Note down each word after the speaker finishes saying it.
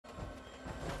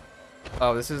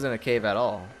Oh, this isn't a cave at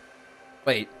all.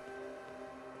 Wait.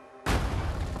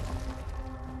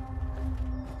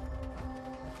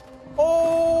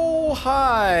 Oh,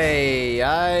 hi.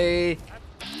 I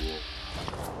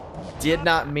did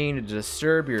not mean to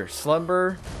disturb your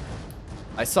slumber.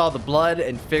 I saw the blood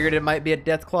and figured it might be a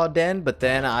Deathclaw den, but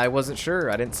then I wasn't sure.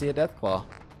 I didn't see a Deathclaw.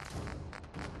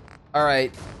 All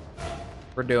right.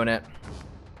 We're doing it.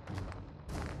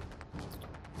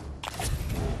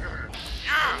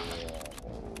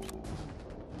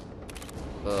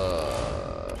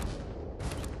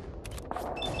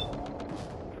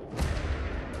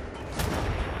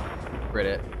 Crit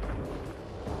it.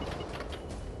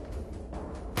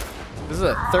 This is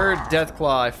the third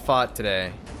Deathclaw I fought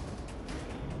today.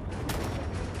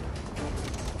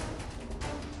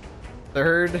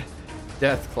 Third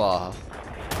Deathclaw.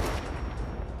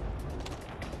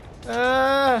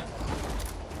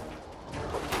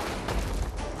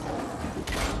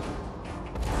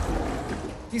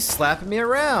 He's slapping me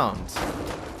around.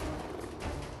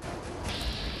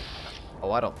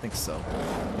 Oh, I don't think so.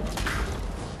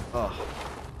 Oh.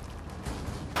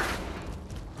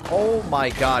 Oh my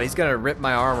god, he's gonna rip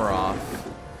my armor off.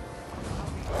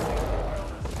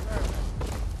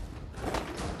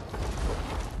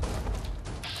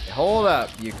 Hey, hold up,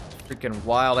 you freaking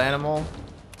wild animal.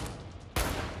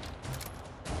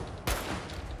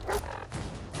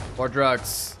 More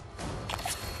drugs.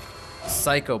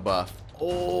 Psycho buff.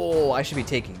 Oh, I should be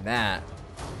taking that.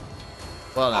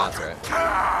 Well, no, that's right.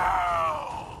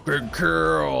 Good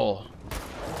girl.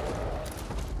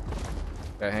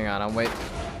 Okay, hang on, I'm waiting.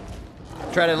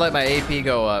 Try to let my AP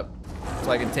go up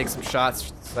so I can take some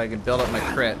shots so I can build up my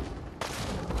crit.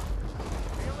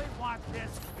 Really want this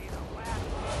to be the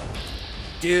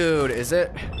last. Dude, is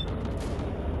it?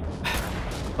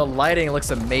 The lighting looks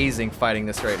amazing fighting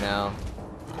this right now.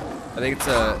 I think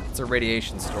it's a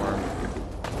radiation storm.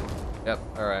 Yep,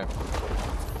 alright.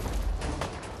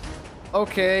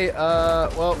 Okay,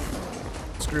 well,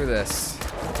 screw this.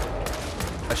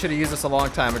 I should have used this a long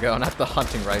time ago, not the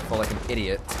hunting rifle like an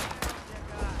idiot.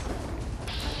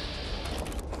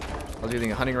 I was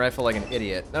using a hunting rifle like an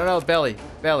idiot. No, no, belly,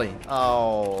 belly.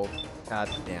 Oh, god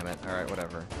damn it. Alright,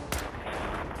 whatever.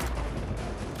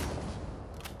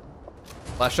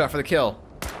 Last shot for the kill.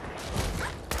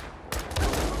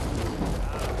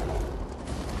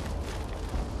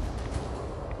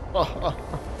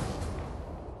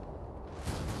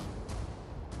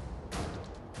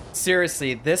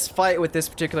 Seriously, this fight with this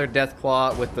particular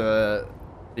Deathclaw with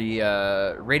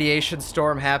the radiation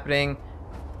storm happening,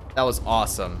 that was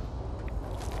awesome.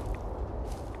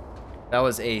 That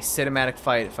was a cinematic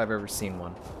fight if I've ever seen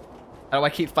one. How do I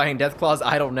keep fighting Deathclaws?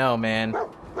 I don't know, man.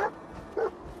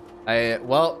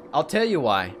 Well, I'll tell you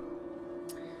why.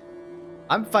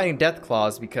 I'm fighting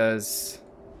Deathclaws because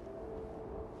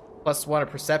 +1 of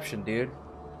perception, dude.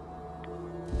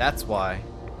 That's why.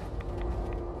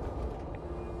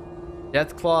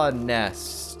 Deathclaw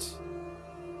nest.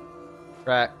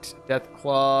 Tracked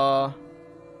Deathclaw.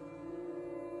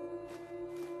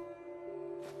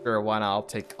 Sure, why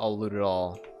not? I'll loot it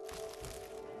all.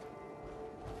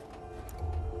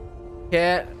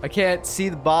 I can't see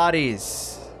the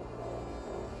bodies.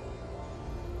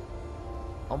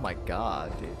 Oh my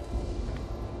god, dude.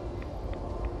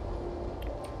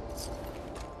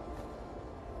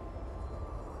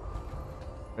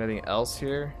 Anything else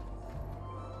here?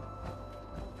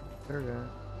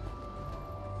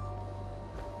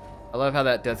 I love how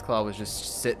that Deathclaw was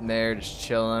just sitting there, just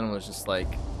chilling, was just like,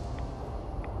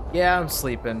 yeah, I'm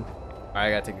sleeping. Alright,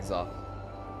 I gotta take these off.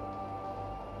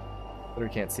 But we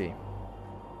can't see.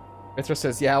 Mithra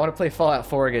says, yeah, I want to play Fallout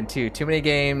 4 again too. Too many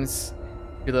games,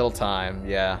 too little time.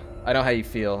 Yeah, I know how you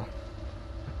feel.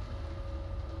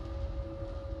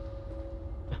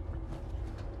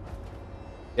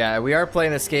 Yeah, we are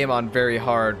playing this game on very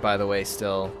hard, by the way,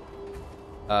 still.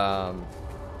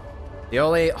 The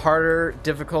only harder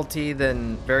difficulty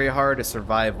than very hard is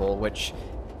survival, which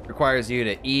requires you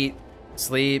to eat,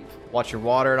 sleep, watch your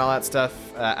water, and all that stuff.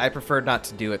 I preferred not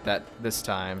to do it this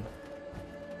time.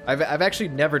 I've actually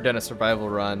never done a survival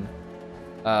run,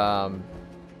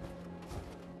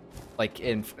 like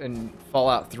in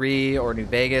Fallout 3 or New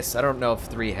Vegas. I don't know if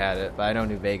 3 had it, but I know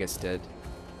New Vegas did.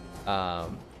 But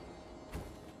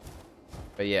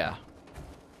yeah.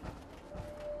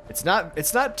 It's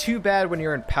not too bad when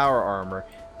you're in power armor.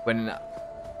 When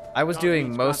I was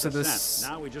doing most of this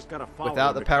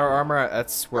without the power armor,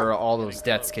 that's where all those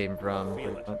deaths came from,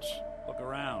 pretty much. Look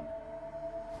around.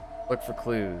 Look for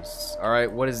clues. All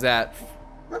right, what is that?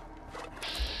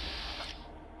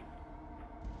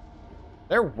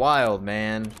 They're wild,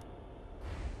 man.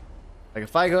 Like,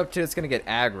 if I go up to it, it's gonna get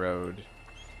aggroed.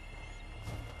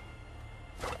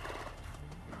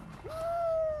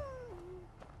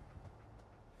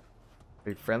 Are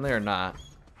you friendly or not?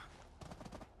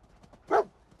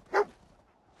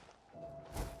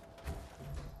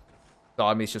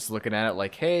 Dogmeat's just looking at it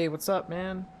like, hey, what's up,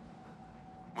 man?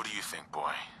 What do you think,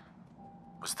 boy?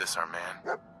 Was this our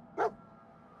man?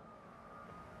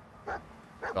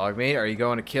 Dogmeat, are you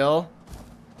going to kill?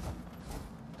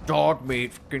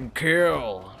 Dogmeat can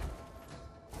kill.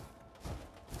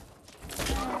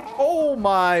 Oh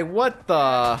my, what the?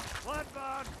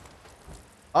 Bloodbug.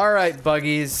 Alright,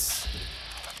 buggies.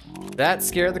 That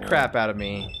scared the crap out of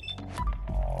me.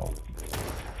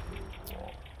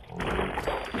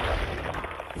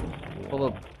 Pull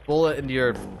a bullet into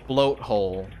your bloat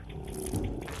hole.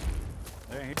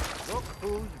 Hey, look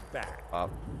who's back.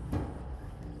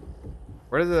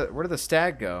 Where did the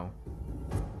stag go?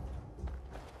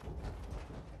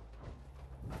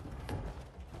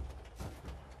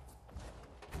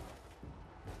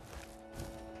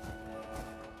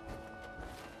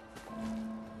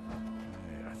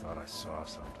 Hey, I thought I saw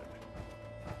something.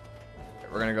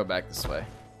 We're gonna go back this way.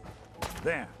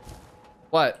 There.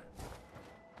 What?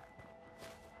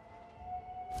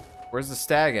 Where's the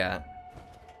stag at?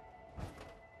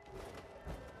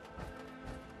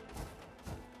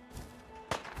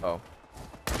 Oh.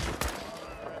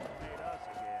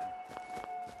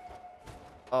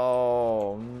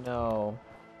 Oh no.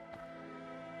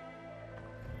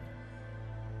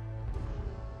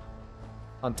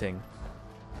 Hunting.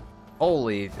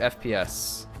 Holy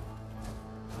FPS.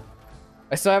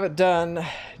 I still haven't done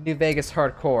New Vegas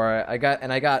Hardcore. I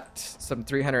got some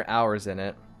 300 hours in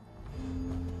it.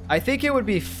 I think it would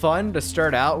be fun to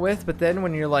start out with, but then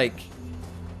when you're like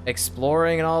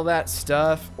exploring and all that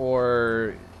stuff,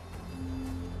 or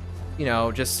you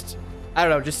know, just I don't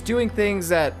know, just doing things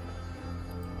that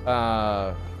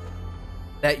that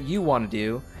you want to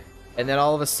do, and then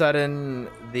all of a sudden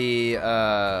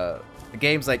the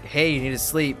game's like, hey, you need to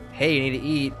sleep, hey, you need to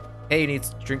eat, hey, you need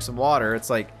to drink some water. It's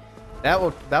like that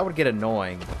would get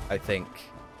annoying. I think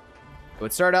it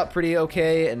would start out pretty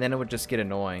okay, and then it would just get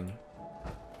annoying.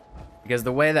 Because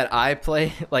the way that I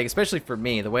play, like, especially for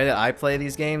me, the way that I play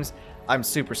these games, I'm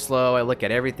super slow. I look at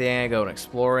everything, I go and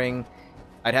exploring.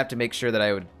 I'd have to make sure that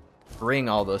I would bring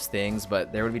all those things,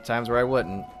 but there would be times where I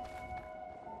wouldn't.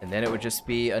 And then it would just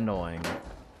be annoying.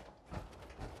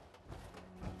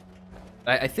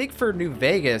 I think for New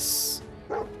Vegas,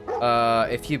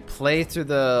 if you play through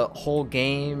the whole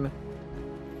game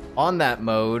on that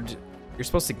mode, you're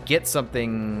supposed to get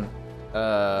something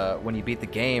when you beat the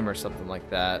game or something like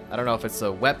that. I don't know if it's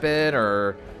a weapon or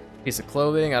a piece of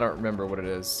clothing. I don't remember what it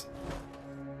is.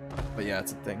 But yeah,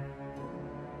 it's a thing.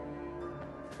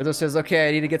 Rizzo says, okay,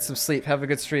 I need to get some sleep. Have a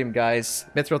good stream, guys.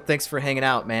 Mithril, thanks for hanging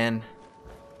out, man.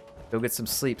 Go get some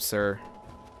sleep, sir.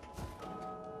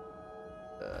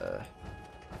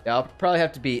 Yeah, I'll probably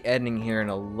have to be ending here in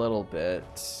a little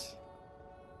bit.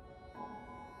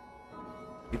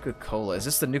 Nuka-Cola. Is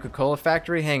this the Nuka-Cola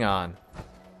factory? Hang on.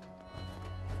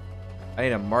 I need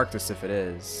to mark this if it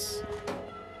is.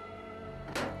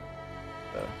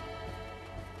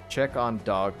 Check on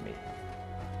dog meat.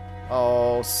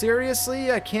 Oh,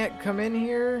 seriously? I can't come in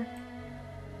here?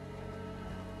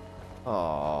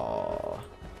 Oh,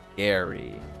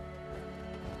 Gary.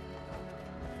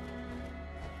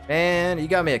 Man, you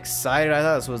got me excited. I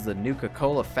thought this was the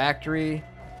Nuka-Cola factory.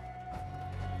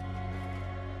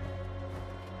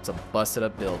 It's a busted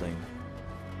up building.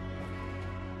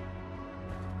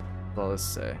 What does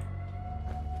this say?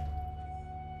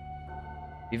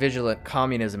 Be vigilant,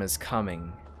 communism is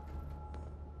coming.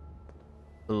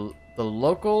 The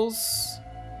locals? Is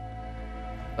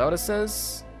that what it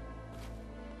says?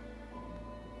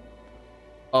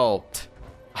 Oh,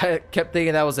 I kept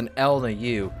thinking that was an L and a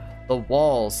U. The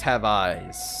walls have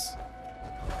eyes.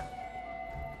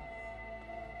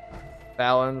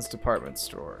 Fallon's department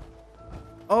store.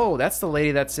 Oh, that's the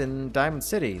lady that's in Diamond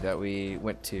City that we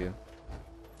went to.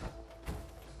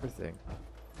 Thing.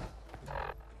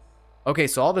 Okay,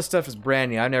 so all this stuff is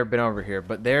brand new. I've never been over here,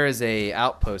 but there is a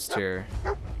outpost here.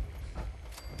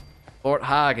 Fort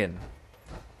Hagen.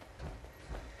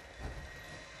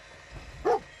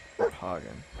 Fort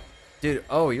Hagen. Dude,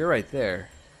 oh, you're right there.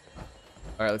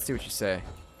 Alright, let's see what you say.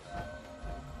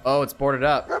 Oh, it's boarded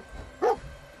up.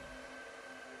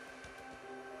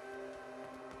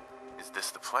 Is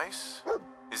this the place?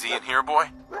 Is he in here, boy?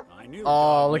 I knew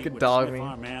Oh, Dogmeat look at would Dogmeat. sniff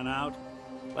our man out.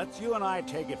 Let's you and I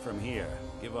take it from here.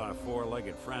 Give our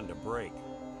four-legged friend a break.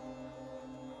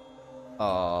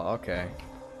 Oh, okay.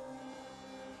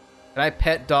 Can I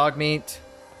pet dog meat?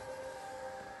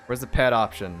 Where's the pet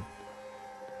option?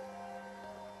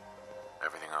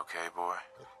 okay, boy?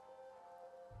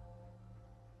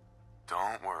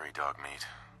 Don't worry, dog meat.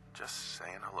 Just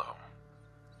saying hello.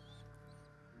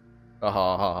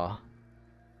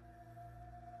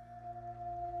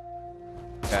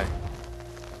 Okay.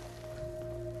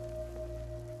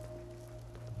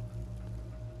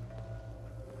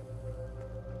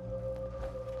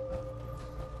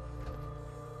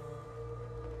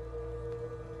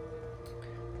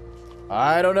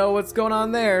 I don't know what's going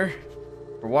on there.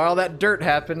 For a while that dirt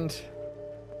happened.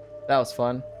 That was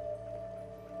fun.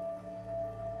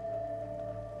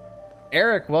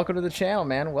 Eric, welcome to the channel,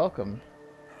 man. Welcome.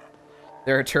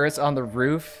 There are turrets on the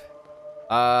roof.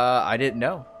 I didn't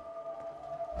know.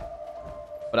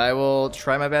 But I will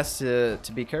try my best to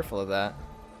be careful of that.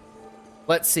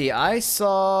 Let's see, I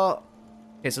saw...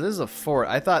 Okay, so this is a fort.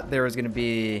 I thought there was going to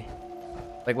be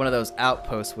like one of those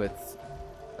outposts with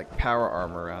like power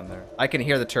armor around there. I can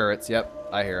hear the turrets. Yep,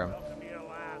 I hear them.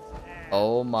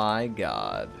 Oh my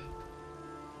god.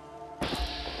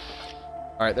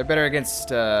 Alright, they're better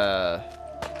against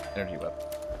energy weapons.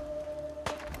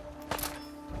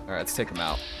 Alright, let's take them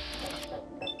out.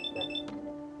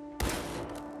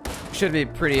 Should be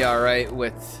pretty alright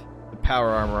with the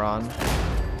power armor on.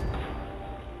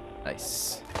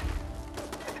 Nice.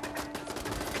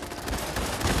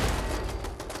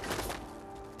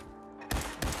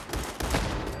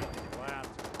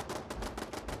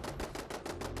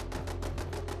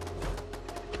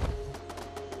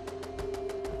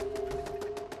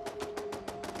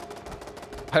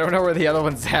 I don't know where the other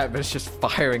one's at, but it's just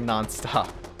firing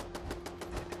non-stop.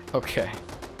 Okay.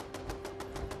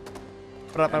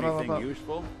 Anything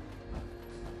useful?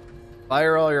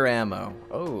 Fire all your ammo.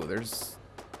 Oh, there's...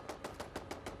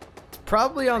 It's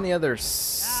probably on the other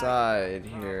side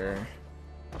here.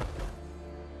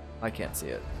 I can't see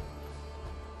it.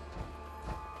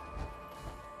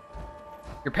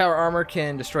 Your power armor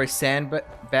can destroy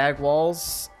sandbag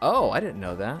walls. Oh, I didn't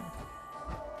know that.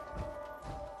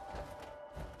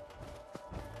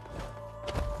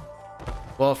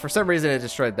 Well, for some reason it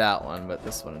destroyed that one, but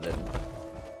this one didn't.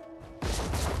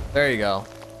 There you go.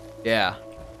 Yeah.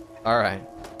 Alright.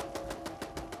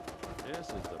 This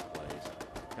is the place.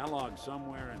 Kellogg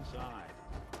somewhere inside.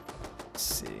 Let's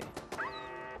see.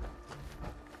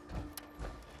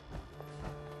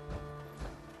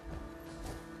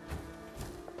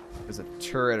 There's a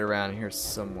turret around here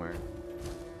somewhere.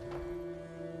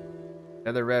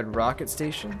 Another red rocket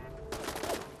station?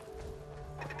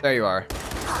 There you are.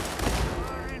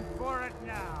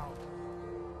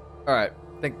 Alright,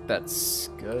 I think that's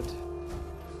good.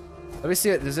 Let me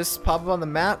see it. Does this pop up on the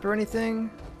map or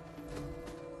anything?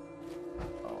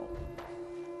 Oh.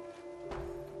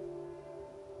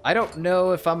 I don't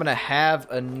know if I'm gonna have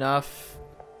enough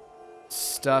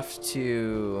stuff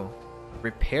to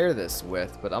repair this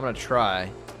with, but I'm gonna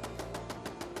try.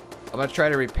 I'm gonna try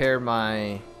to repair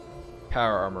my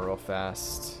power armor real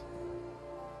fast.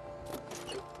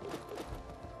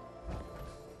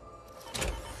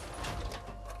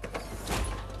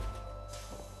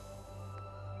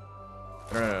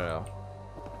 No.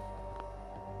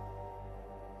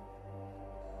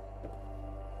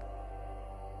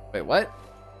 Wait, what?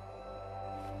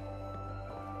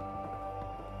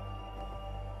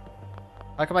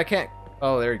 How come I can't?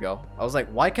 Oh, there you go. I was like,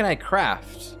 why can I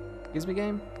craft? Excuse me,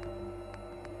 game?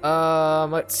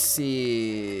 Let's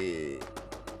see.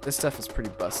 This stuff is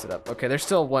pretty busted up. Okay, there's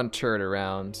still one turret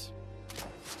around.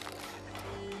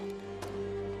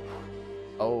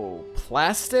 Oh,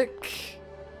 plastic?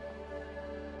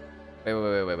 Wait.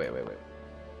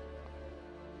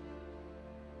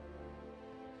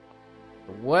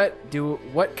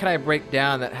 What can I break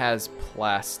down that has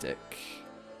plastic?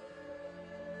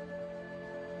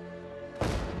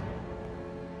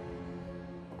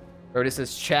 Or this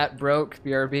says chat broke,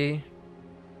 BRB.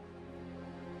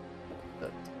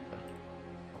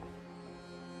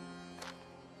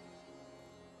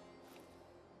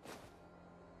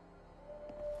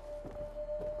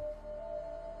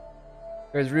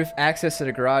 There's roof access to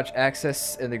the garage,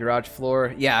 access in the garage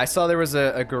floor. Yeah, I saw there was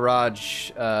a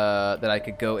garage that I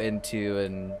could go into,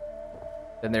 and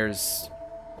then there's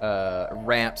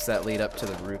ramps that lead up to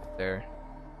the roof there.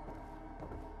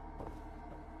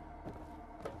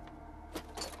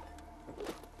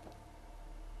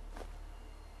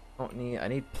 I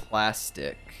need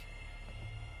plastic.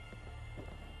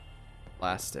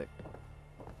 Plastic.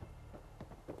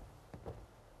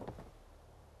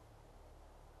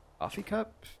 Coffee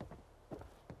cup?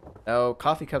 No,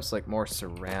 coffee cup's like more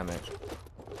ceramic.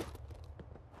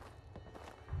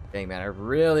 Dang, man, I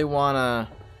really wanna...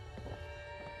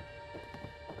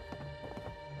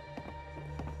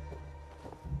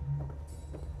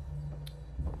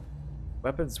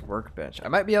 Weapons workbench. I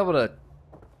might be able to...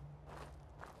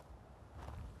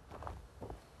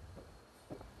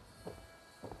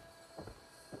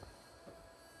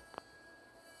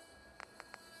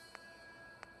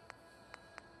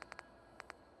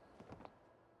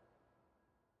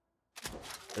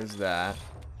 There's that.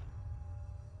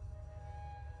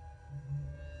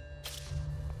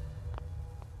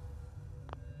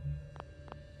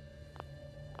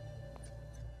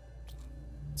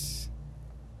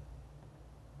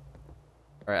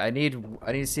 All right, I need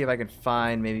to see if I can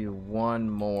find maybe one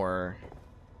more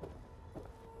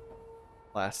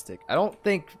plastic. I don't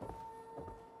think.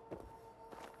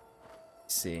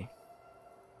 Let's see.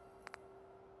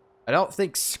 I don't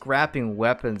think scrapping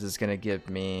weapons is gonna give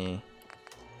me.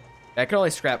 I can only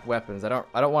scrap weapons. I don't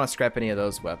want to scrap any of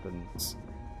those weapons.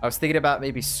 I was thinking about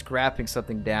maybe scrapping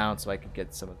something down so I could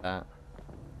get some of that.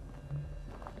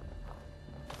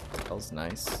 That was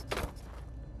nice.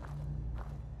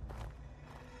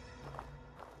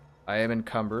 I am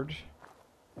encumbered.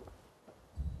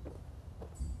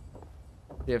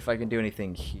 See if I can do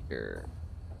anything here.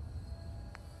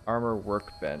 Armor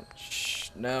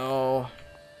workbench. No.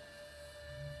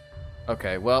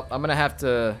 Okay, well, I'm gonna have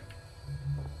to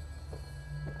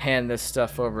hand this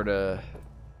stuff over to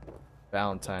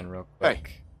Valentine real quick.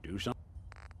 Hey, do something.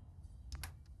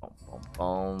 Boom, boom,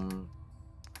 boom.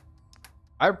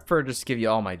 I prefer just to give you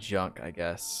all my junk, I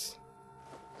guess.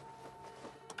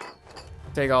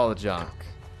 Take all the junk.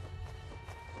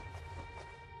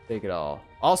 Take it all.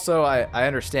 Also, I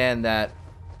understand that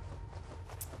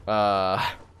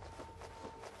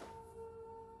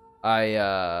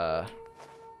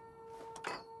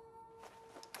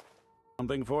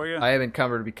Something for you? I am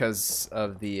encumbered because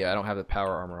of the I don't have the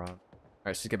power armor on. Alright,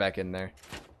 let's just get back in there.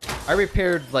 I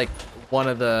repaired like one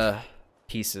of the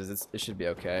pieces. It should be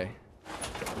okay.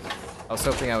 I was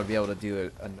hoping I would be able to do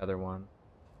another one.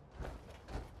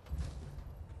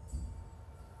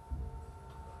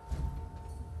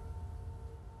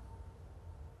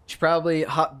 Should probably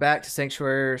hop back to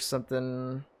Sanctuary or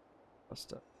something.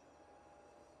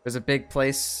 There's a big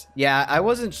place. Yeah, I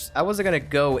wasn't gonna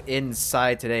go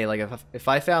inside today. Like if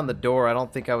I found the door, I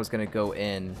don't think I was gonna go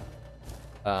in.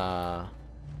 But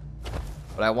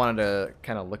I wanted to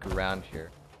kind of look around here.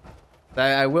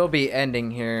 I will be ending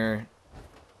here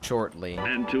shortly.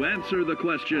 And to answer the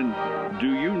question, do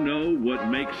you know what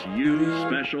makes you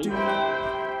special?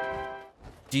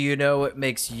 Do you know what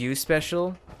makes you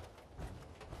special?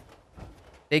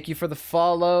 Thank you for the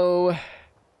follow.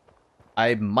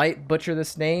 I might butcher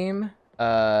this name.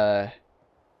 Eric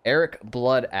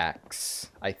Bloodaxe.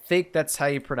 I think that's how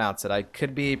you pronounce it. I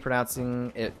could be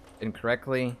pronouncing it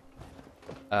incorrectly.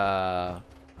 But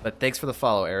thanks for the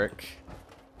follow, Eric.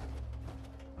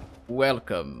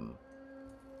 Welcome.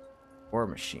 War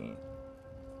Machine.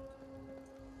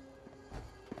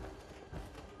 I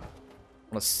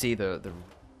want to see the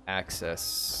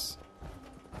access.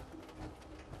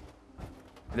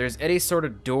 If there's any sort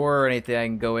of door or anything I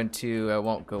can go into, I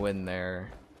won't go in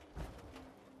there.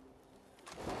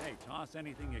 Hey, toss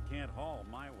anything you can't haul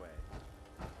my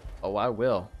way. Oh, I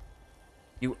will.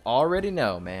 You already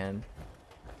know, man.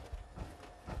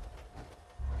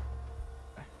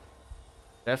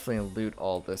 Definitely loot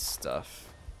all this stuff.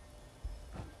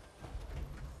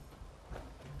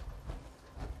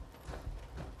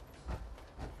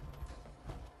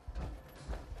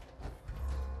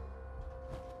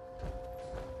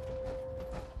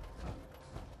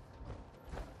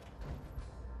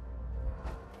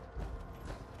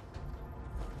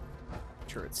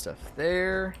 Turret stuff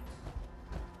there.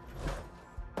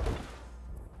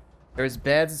 There's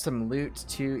beds and some loot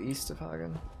to east of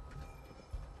Hagen.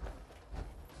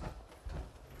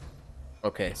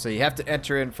 Okay, so you have to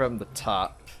enter in from the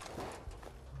top.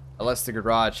 Unless the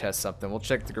garage has something. We'll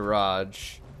check the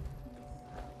garage.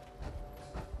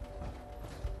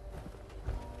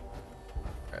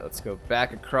 Alright, let's go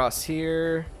back across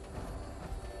here.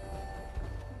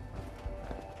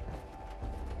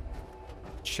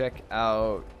 Check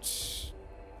out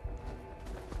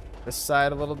this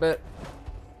side a little bit.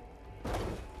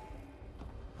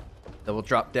 Then we'll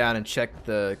drop down and check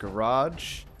the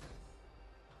garage.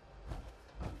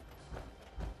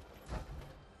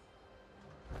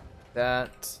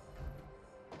 That.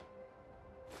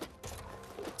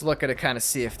 Let's look at it, kind of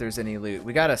see if there's any loot.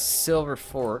 We got a silver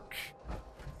fork.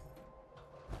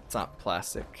 It's not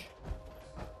plastic.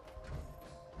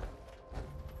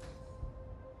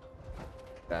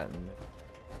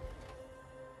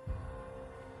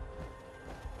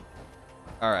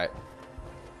 All right.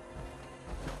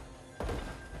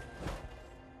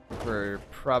 We're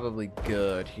probably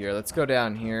good here. Let's go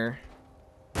down here.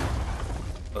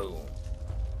 Boom.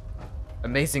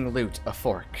 Amazing loot, a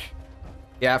fork.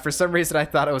 Yeah, for some reason I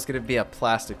thought it was going to be a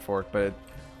plastic fork, but it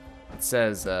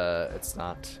says it's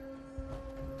not.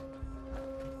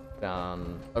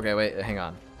 Down. Okay, wait, hang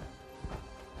on.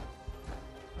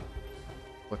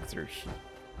 Look through here.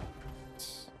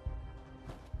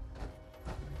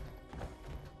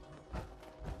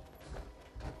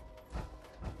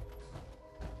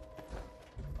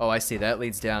 Oh, I see. That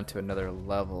leads down to another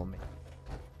level.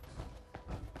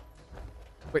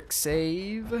 Quick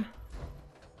save.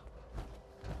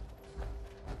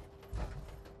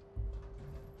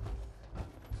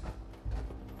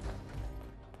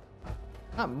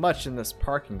 Not much in this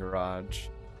parking garage.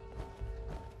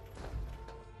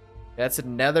 That's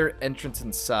another entrance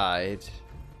inside.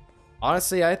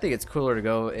 Honestly, I think it's cooler to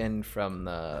go in from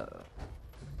the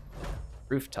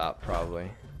rooftop, probably.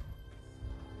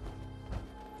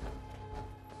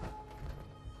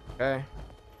 Okay.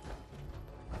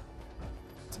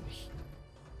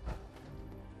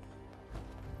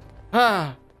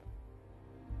 Ah!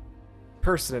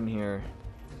 Person in here.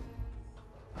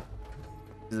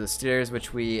 These are the stairs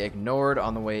which we ignored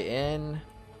on the way in.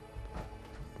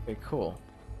 Okay, cool.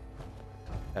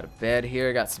 Got a bed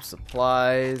here, got some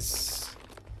supplies.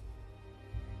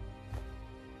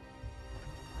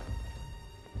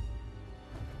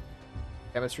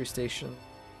 Chemistry station.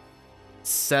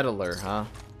 Settler, huh?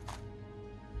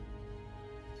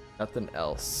 Nothing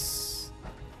else.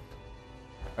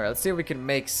 Alright, let's see if we can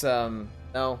make some...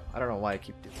 No, I don't know why I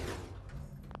keep doing it.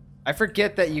 I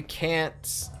forget that you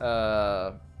can't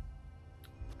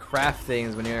craft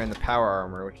things when you're in the power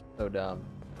armor, which is so dumb.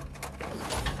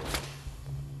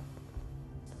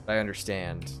 But I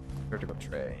understand. Vertical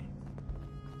tray.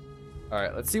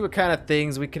 Alright, let's see what kind of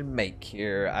things we can make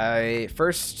here.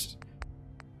 First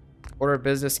order of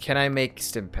business, can I make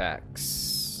stim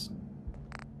packs?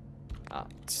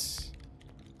 Not.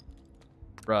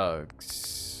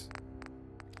 Rugs.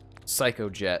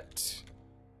 Psychojet.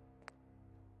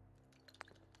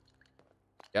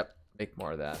 Yep, make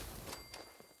more of that.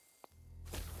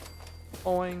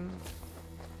 Boing.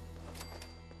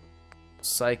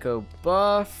 Psycho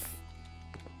buff.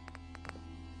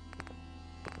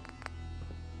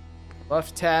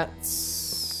 Buff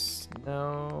tats.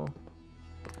 No.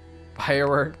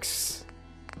 Fireworks.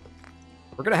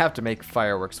 We're gonna have to make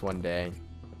fireworks one day.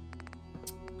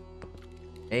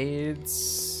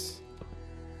 Grenades.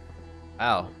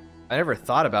 Wow. I never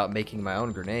thought about making my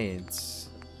own grenades.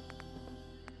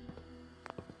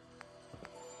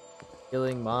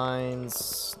 Healing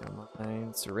mines. No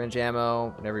mines. Syringe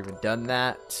ammo. Never even done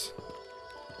that.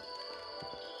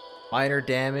 Minor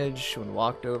damage when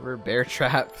walked over. Bear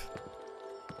trap.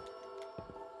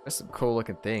 There's some cool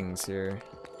looking things here.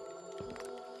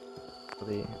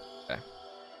 Okay.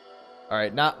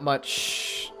 Alright, not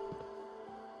much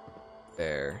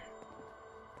there.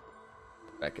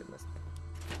 Back in this.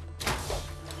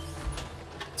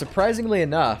 Surprisingly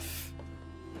enough,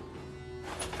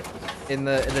 in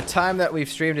the time that we've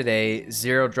streamed today,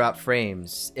 0 drop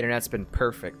frames. Internet's been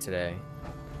perfect today.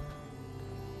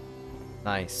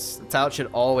 Nice. That's how it should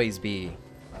always be.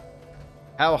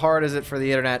 How hard is it for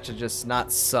the internet to just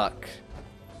not suck?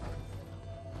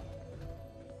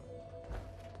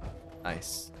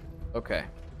 Nice. Okay.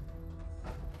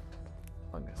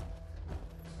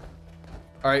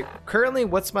 Alright, currently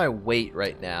what's my weight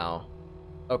right now?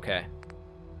 Okay.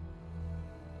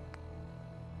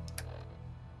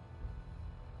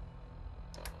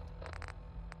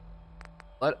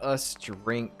 Let us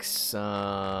drink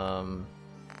some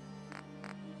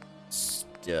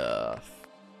stuff.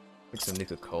 Drink some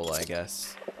Nuka-Cola, I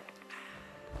guess.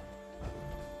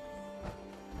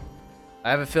 I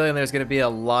have a feeling there's gonna be a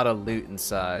lot of loot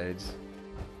inside.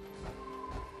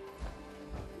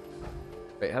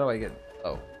 Wait, how do I get...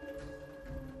 Oh.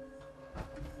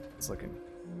 It's looking...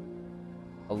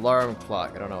 Alarm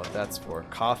clock. I don't know what that's for.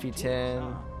 Coffee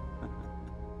tin.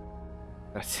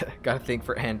 Gotta think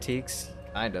for antiques.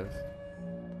 Kind of.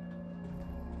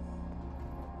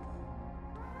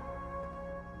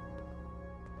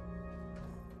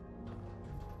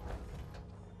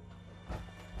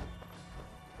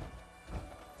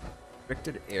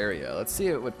 Restricted area. Let's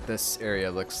see what this area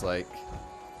looks like.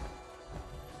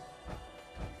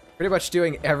 Pretty much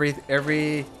doing every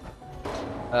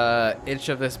inch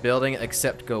of this building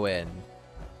except go in.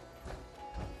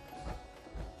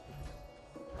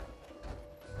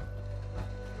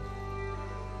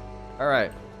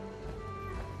 Alright.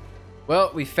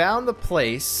 Well, we found the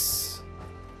place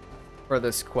for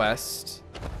this quest.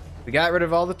 We got rid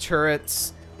of all the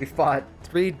turrets. We fought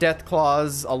 3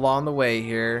 Deathclaws along the way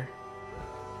here.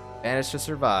 Managed to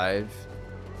survive.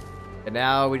 And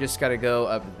now we just gotta go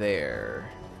up there.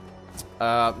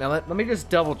 Now let me just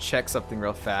double check something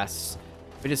real fast.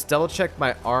 Let me just double check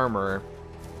my armor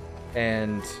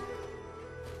and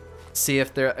see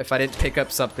if I didn't pick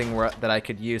up something that I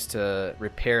could use to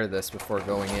repair this before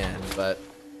going in, but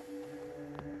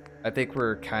I think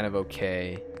we're kind of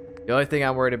okay. The only thing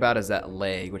I'm worried about is that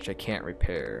leg, which I can't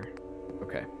repair.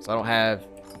 Okay, so I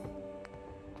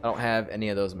don't have any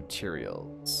of those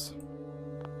materials.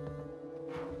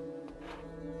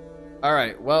 All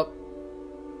right, well,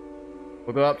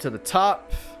 we'll go up to the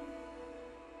top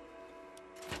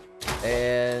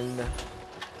and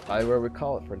probably where we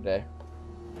call it for today.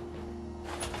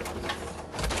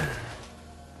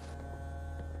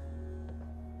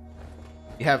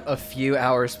 You have a few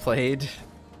hours played.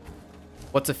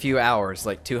 What's a few hours?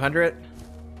 Like 200?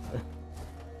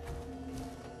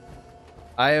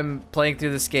 I am playing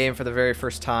through this game for the very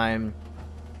first time.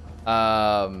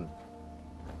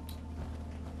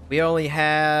 We only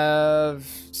have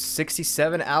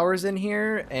 67 hours in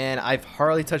here, and I've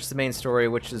hardly touched the main story,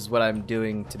 which is what I'm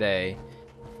doing today.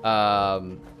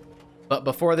 But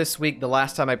before this week, the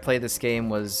last time I played this game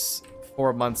was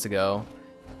 4 months ago.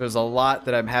 There's a lot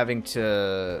that I'm having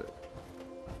to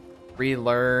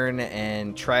relearn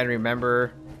and try and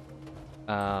remember.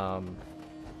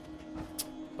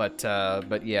 But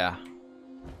yeah,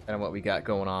 kind of what we got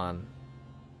going on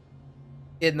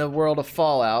in the world of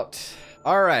Fallout.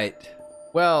 All right,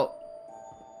 well,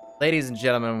 ladies and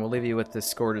gentlemen, we'll leave you with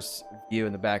this gorgeous view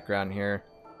in the background here.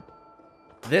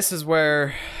 This is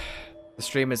where the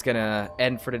stream is gonna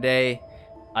end for today.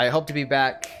 I hope to be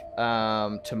back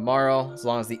tomorrow, as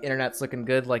long as the internet's looking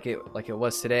good like it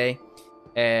was today,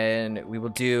 and we will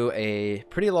do a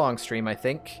pretty long stream. I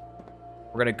think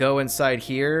we're gonna go inside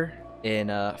here in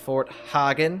Fort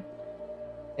Hagen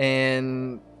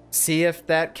and see if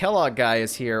that Kellogg guy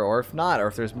is here, or if not, or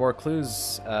if there's more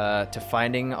clues to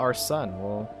finding our son.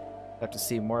 We'll have to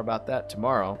see more about that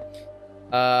tomorrow.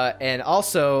 And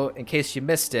also, in case you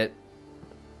missed it,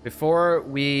 before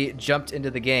we jumped into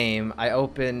the game, I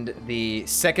opened the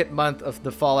second month of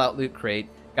the Fallout Loot Crate.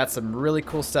 Got some really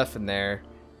cool stuff in there.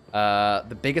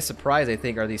 The biggest surprise, I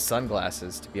think, are these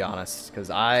sunglasses, to be honest, because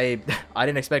I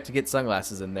didn't expect to get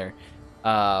sunglasses in there.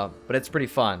 But it's pretty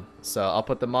fun, so I'll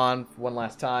put them on one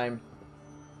last time.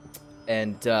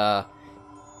 And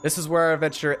this is where our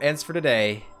adventure ends for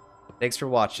today. Thanks for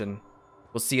watching.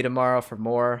 We'll see you tomorrow for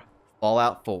more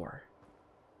Fallout 4.